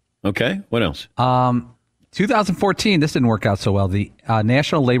 Okay. What else? 2014, this didn't work out so well. The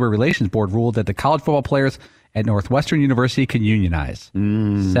National Labor Relations Board ruled that the college football players at Northwestern University can unionize.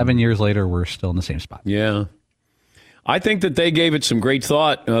 7 years later, we're still in the same spot. Yeah. I think that they gave it some great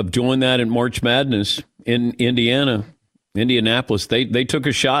thought of doing that in March Madness in Indianapolis. They took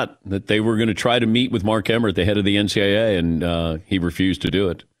a shot that they were going to try to meet with Mark Emmert, the head of the NCAA, and he refused to do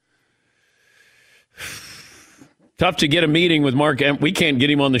it. Tough to get a meeting with Mark Emmert. We can't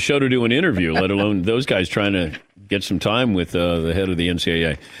get him on the show to do an interview, let alone those guys trying to get some time with the head of the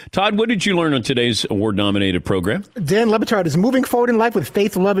NCAA. Todd, what did you learn on today's award-nominated program? Dan Le Batard is moving forward in life with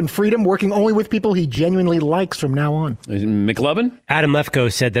faith, love, and freedom, working only with people he genuinely likes from now on. McLovin? Adam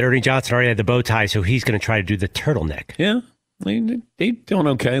Lefkoe said that Ernie Johnson already had the bow tie, so he's going to try to do the turtleneck. Yeah, they doing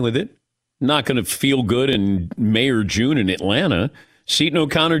okay with it. Not going to feel good in May or June in Atlanta. Seton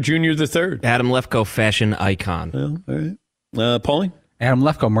O'Connor Jr. III. Adam Lefkoe, fashion icon. Well, all right. Paulie? Adam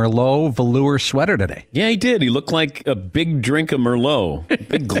Lefkoe, Merlot velour sweater today. Yeah, he did. He looked like a big drink of Merlot. A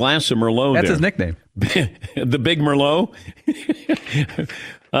big glass of Merlot. That's there. his nickname. The Big Merlot.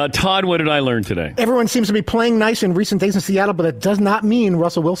 Todd, what did I learn today? Everyone seems to be playing nice in recent days in Seattle, but it does not mean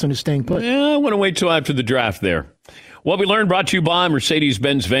Russell Wilson is staying put. Yeah, I want to wait till after the draft there. What we learned brought to you by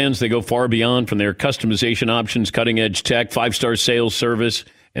Mercedes-Benz vans. They go far beyond from their customization options, cutting-edge tech, 5-star sales service,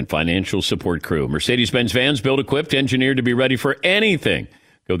 and financial support crew. Mercedes-Benz vans built, equipped, engineered to be ready for anything.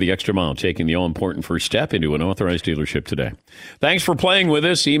 Go the extra mile, taking the all-important first step into an authorized dealership today. Thanks for playing with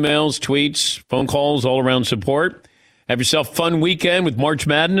us. Emails, tweets, phone calls, all-around support. Have yourself a fun weekend with March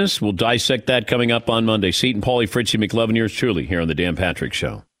Madness. We'll dissect that coming up on Monday. Seton, Paulie, Fritzy, McLovin, yours truly here on the Dan Patrick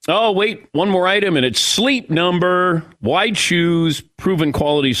Show. Oh, wait, one more item, and it's Sleep Number. Why choose proven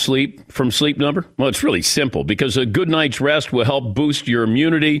quality sleep from Sleep Number? Well, it's really simple, because a good night's rest will help boost your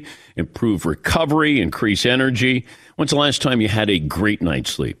immunity, improve recovery, increase energy. When's the last time you had a great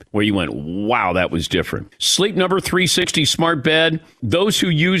night's sleep where you went, wow, that was different? Sleep Number 360 Smart Bed. Those who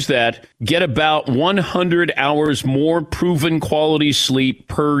use that get about 100 hours more proven quality sleep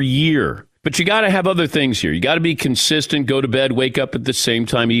per year. But you got to have other things here. You got to be consistent, go to bed, wake up at the same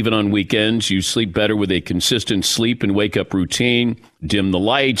time, even on weekends. You sleep better with a consistent sleep and wake up routine. Dim the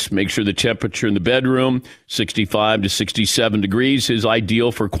lights, make sure the temperature in the bedroom, 65 to 67 degrees, is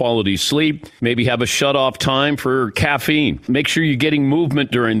ideal for quality sleep. Maybe have a shut-off time for caffeine. Make sure you're getting movement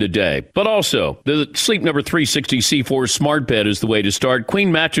during the day. But also, the Sleep Number 360 C4 Smart Bed is the way to start.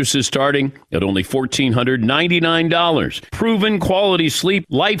 Queen mattresses starting at only $1,499. Proven quality sleep,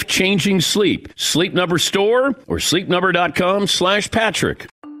 life-changing sleep. Sleep Number store or sleepnumber.com/Patrick.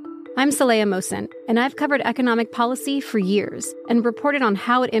 I'm Saleha Mohsen, and I've covered economic policy for years and reported on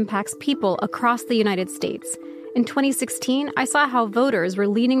how it impacts people across the United States. In 2016, I saw how voters were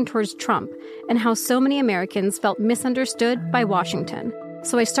leaning towards Trump and how so many Americans felt misunderstood by Washington.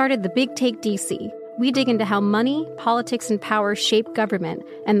 So I started The Big Take DC. We dig into how money, politics, and power shape government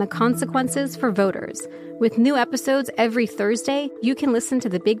and the consequences for voters. With new episodes every Thursday, you can listen to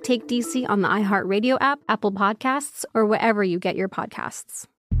The Big Take DC on the iHeartRadio app, Apple Podcasts, or wherever you get your podcasts.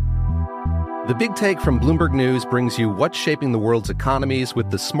 The Big Take from Bloomberg News brings you what's shaping the world's economies with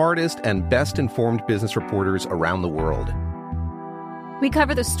the smartest and best-informed business reporters around the world. We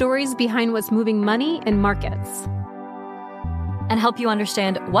cover the stories behind what's moving money and markets, and help you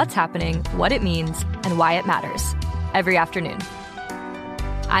understand what's happening, what it means, and why it matters every afternoon.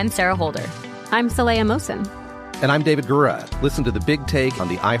 I'm Sarah Holder. I'm Saleha Mohsen. And I'm David Gura. Listen to The Big Take on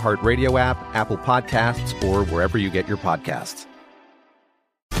the iHeartRadio app, Apple Podcasts, or wherever you get your podcasts.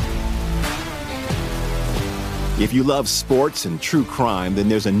 If you love sports and true crime, then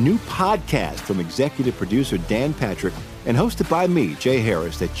there's a new podcast from executive producer Dan Patrick and hosted by me, Jay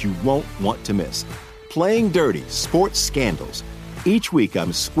Harris, that you won't want to miss. Playing Dirty: Sports Scandals. Each week,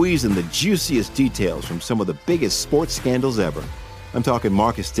 I'm squeezing the juiciest details from some of the biggest sports scandals ever. I'm talking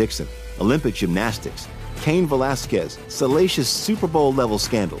Marcus Dixon, Olympic gymnastics, Cain Velasquez, salacious Super Bowl-level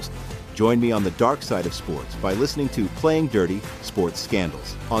scandals. Join me on the dark side of sports by listening to Playing Dirty: Sports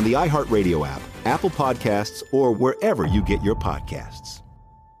Scandals on the iHeartRadio app, Apple Podcasts, or wherever you get your podcasts.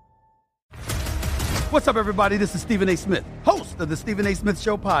 What's up, everybody? This is Stephen A. Smith, host host of the Stephen A. Smith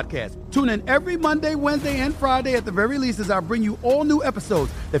Show podcast. Tune in every Monday, Wednesday, and Friday at the very least as I bring you all new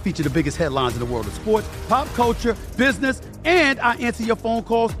episodes that feature the biggest headlines in the world of sports, pop culture, business, and I answer your phone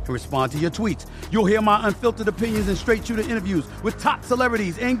calls and respond to your tweets. You'll hear my unfiltered opinions and straight-shooter interviews with top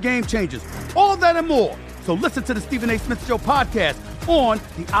celebrities and game changers. All of that and more. So listen to the Stephen A. Smith Show podcast on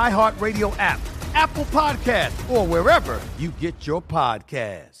the iHeartRadio app, Apple Podcast, or wherever you get your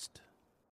podcasts.